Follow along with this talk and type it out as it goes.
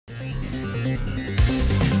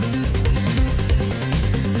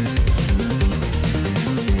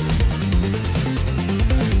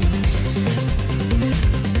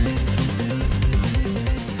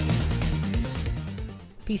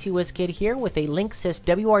pcwizkid here with a Linksys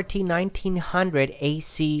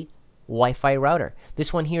WRT1900AC Wi-Fi router.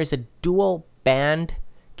 This one here is a dual band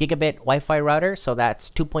gigabit Wi-Fi router, so that's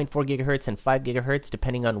 2.4 gigahertz and 5 gigahertz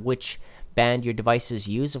depending on which band your devices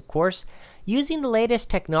use, of course. Using the latest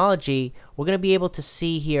technology, we're going to be able to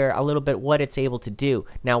see here a little bit what it's able to do.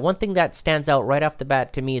 Now, one thing that stands out right off the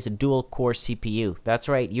bat to me is a dual core CPU. That's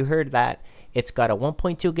right, you heard that. It's got a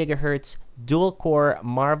 1.2 gigahertz dual core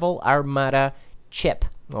Marvel Armada chip.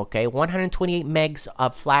 Okay, 128 megs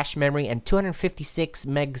of flash memory and 256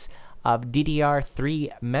 megs of DDR3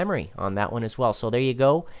 memory on that one as well. So there you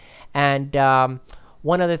go. And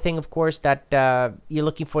one other thing, of course, that you're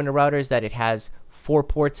looking for in a router is that it has 4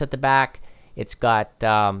 ports at the back. It's got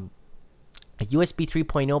a USB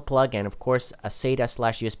 3.0 plug and, of course, a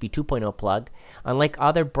SATA/USB 2.0 plug. Unlike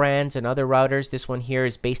other brands and other routers, this one here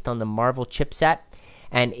is based on the Marvel chipset.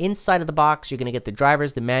 And inside of the box, you're going to get the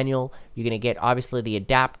drivers, the manual. You're going to get, obviously, the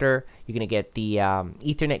adapter. You're going to get the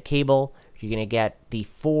Ethernet cable. You're going to get the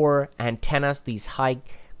 4 antennas, these high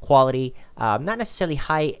quality, not necessarily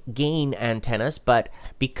high gain antennas, but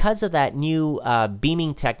because of that new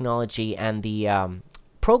beaming technology and the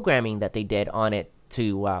programming that they did on it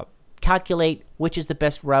to calculate which is the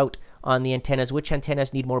best route on the antennas, which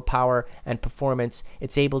antennas need more power and performance,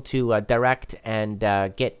 it's able to direct and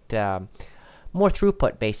get more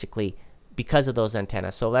throughput basically because of those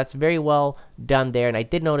antennas. So that's very well done there, and I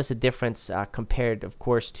did notice a difference compared, of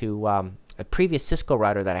course, to a previous Cisco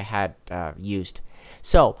router that I had used.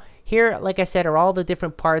 So here, like I said, are all the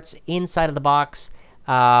different parts inside of the box.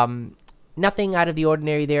 Nothing out of the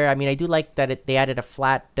ordinary there. I mean, I do like that they added a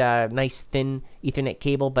flat, nice thin Ethernet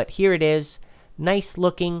cable, but here it is. Nice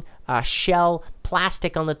looking shell,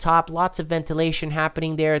 plastic on the top, lots of ventilation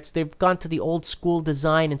happening there. They've gone to the old school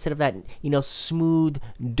design instead of that, smooth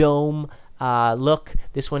dome look.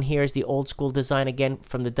 This one here is the old school design again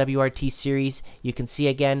from the WRT series. You can see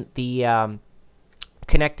again the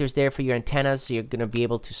connectors there for your antennas, so you're going to be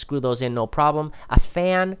able to screw those in no problem. A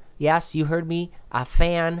fan, yes, you heard me, a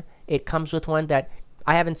fan. It comes with one that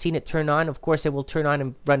I haven't seen it turn on. Of course, it will turn on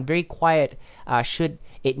and run very quiet should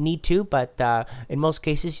it need to, but in most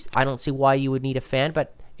cases, I don't see why you would need a fan,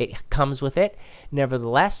 but it comes with it.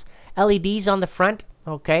 Nevertheless, LEDs on the front,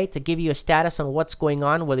 okay, to give you a status on what's going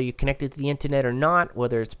on, whether you're connected to the internet or not,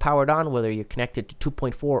 whether it's powered on, whether you're connected to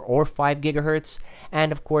 2.4 or 5 gigahertz,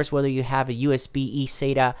 and of course, whether you have a USB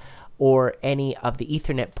eSATA or any of the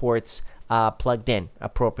Ethernet ports plugged in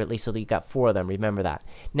appropriately, so that you got 4 of them. Remember that.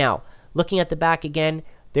 Now, looking at the back again,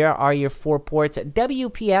 there are your 4 ports.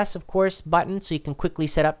 WPS, of course, button, so you can quickly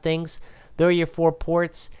set up things. There are your 4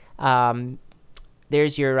 ports.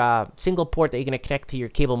 There's your single port that you're going to connect to your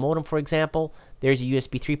cable modem, for example. There's your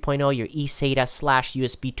USB 3.0, your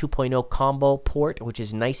eSATA/USB 2.0 combo port, which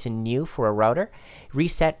is nice and new for a router.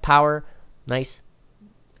 Reset, power, nice.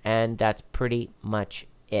 And that's pretty much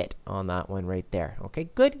it on that one right there. Okay,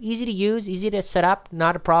 good, easy to use, easy to set up,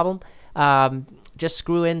 not a problem. Just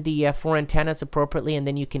screw in the 4 antennas appropriately, and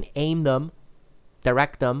then you can aim them,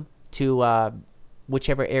 direct them to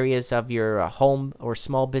whichever areas of your home or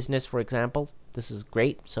small business, for example. This is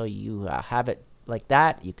great. So you have it like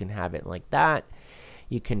that. You can have it like that.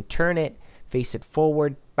 You can turn it, face it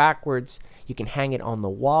forward, backwards. You can hang it on the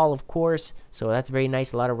wall, of course. So that's very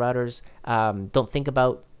nice. A lot of routers don't think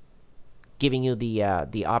about giving you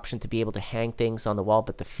the option to be able to hang things on the wall,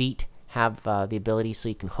 but the feet have the ability, so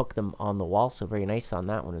you can hook them on the wall. So very nice on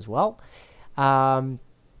that one as well. Well,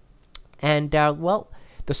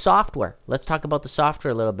 the software. Let's talk about the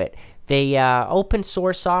software a little bit. They open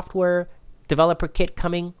source software developer kit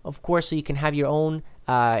coming, of course, so you can have your own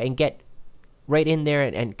and get right in there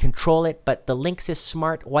and control it. But the Linksys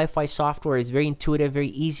Smart Wi-Fi software is very intuitive, very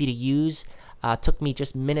easy to use. Took me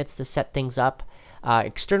just minutes to set things up.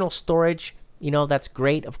 External storage, that's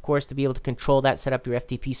great, of course, to be able to control that, set up your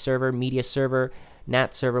FTP server, media server,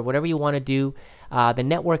 NAT server, whatever you want to do. The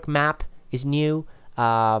network map is new.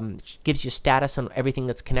 Gives you status on everything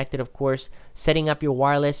that's connected, of course. Setting up your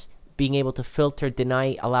wireless, being able to filter,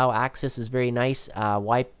 deny, allow access is very nice.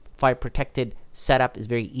 Wi-Fi protected setup is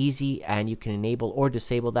very easy, and you can enable or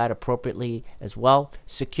disable that appropriately as well.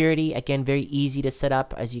 Security, again, very easy to set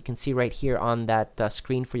up, as you can see right here on that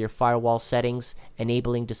screen for your firewall settings.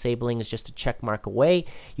 Enabling, disabling is just a check mark away.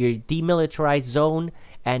 Your demilitarized zone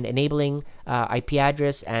and enabling IP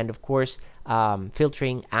address, and of course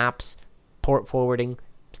filtering apps, port forwarding,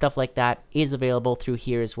 stuff like that is available through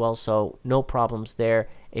here as well, so no problems there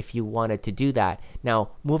if you wanted to do that.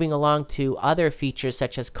 Now, moving along to other features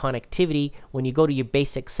such as connectivity, when you go to your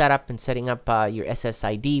basic setup and setting up your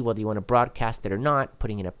SSID, whether you want to broadcast it or not,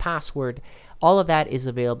 putting in a password, all of that is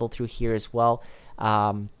available through here as well.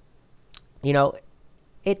 You know,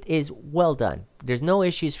 it is well done. There's no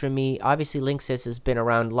issues for me. Obviously, Linksys has been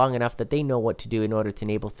around long enough that they know what to do in order to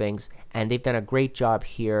enable things, and they've done a great job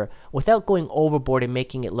here without going overboard and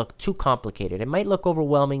making it look too complicated. It might look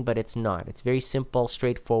overwhelming, but it's not. It's very simple,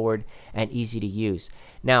 straightforward, and easy to use.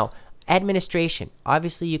 Now, administration.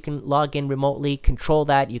 Obviously, you can log in remotely, control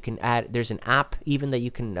that. You can add, there's an app even that you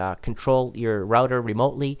can control your router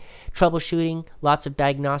remotely. Troubleshooting, lots of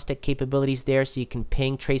diagnostic capabilities there, so you can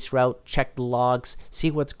ping, trace route, check the logs, see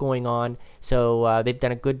what's going on. So they've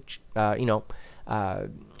done a good,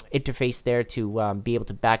 interface there to be able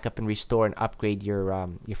to back up and restore and upgrade your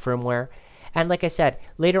firmware. And like I said,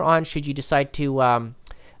 later on, should you decide to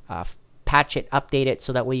patch it, update it,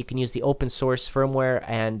 so that way you can use the open source firmware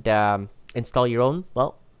and install your own,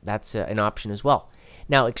 well, that's an option as well.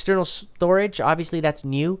 Now, external storage, obviously that's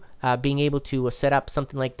new. Being able to set up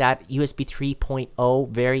something like that, USB 3.0,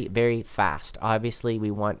 very, very fast. Obviously,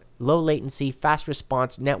 we want low latency, fast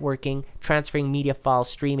response, networking, transferring media files,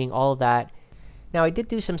 streaming, all of that. Now, I did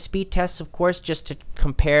do some speed tests, of course, just to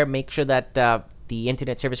compare, make sure that the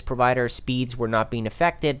internet service provider speeds were not being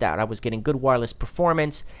affected, that I was getting good wireless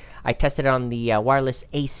performance. I tested it on the wireless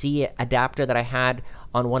AC adapter that I had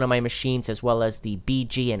on one of my machines, as well as the B,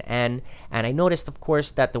 G, and N. And I noticed, of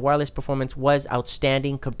course, that the wireless performance was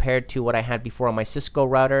outstanding compared to what I had before on my Cisco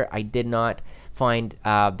router. I did not find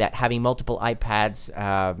that having multiple iPads,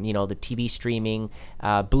 the TV streaming,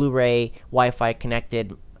 Blu-ray, Wi-Fi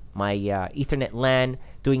connected, my Ethernet LAN,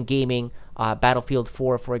 doing gaming, Battlefield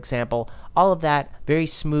 4, for example, all of that very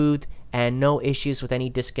smooth and no issues with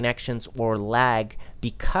any disconnections or lag,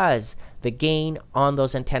 because the gain on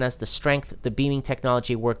those antennas, the strength, the beaming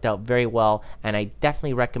technology worked out very well, and I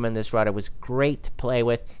definitely recommend this router. It was great to play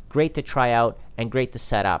with, great to try out, and great to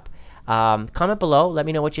set up. Comment below, let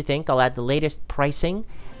me know what you think. I'll add the latest pricing,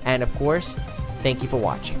 and of course, thank you for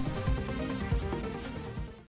watching.